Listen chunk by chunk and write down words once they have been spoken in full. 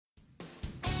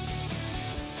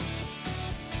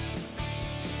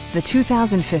the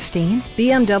 2015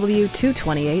 BMW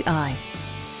 228i.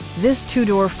 This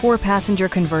two-door, four-passenger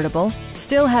convertible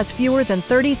still has fewer than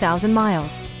 30,000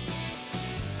 miles.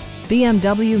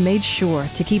 BMW made sure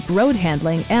to keep road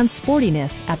handling and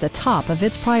sportiness at the top of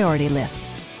its priority list.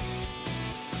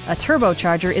 A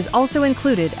turbocharger is also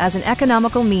included as an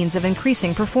economical means of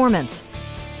increasing performance.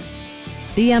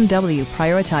 BMW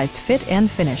prioritized fit and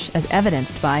finish as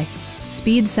evidenced by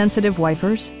speed-sensitive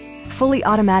wipers, fully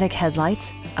automatic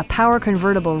headlights, a power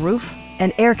convertible roof,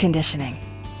 and air conditioning.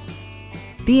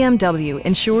 BMW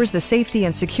ensures the safety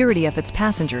and security of its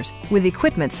passengers with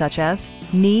equipment such as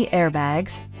knee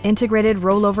airbags, integrated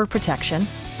rollover protection,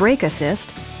 brake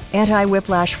assist,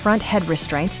 anti-whiplash front head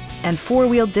restraints, and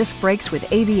four-wheel disc brakes with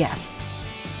ABS.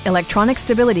 Electronic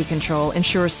stability control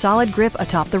ensures solid grip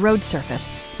atop the road surface,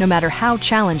 no matter how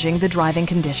challenging the driving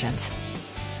conditions.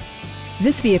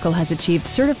 This vehicle has achieved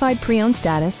certified pre-owned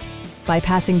status by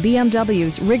passing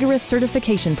BMW's rigorous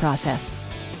certification process.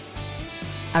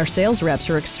 Our sales reps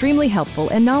are extremely helpful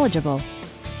and knowledgeable.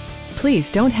 Please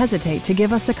don't hesitate to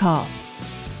give us a call.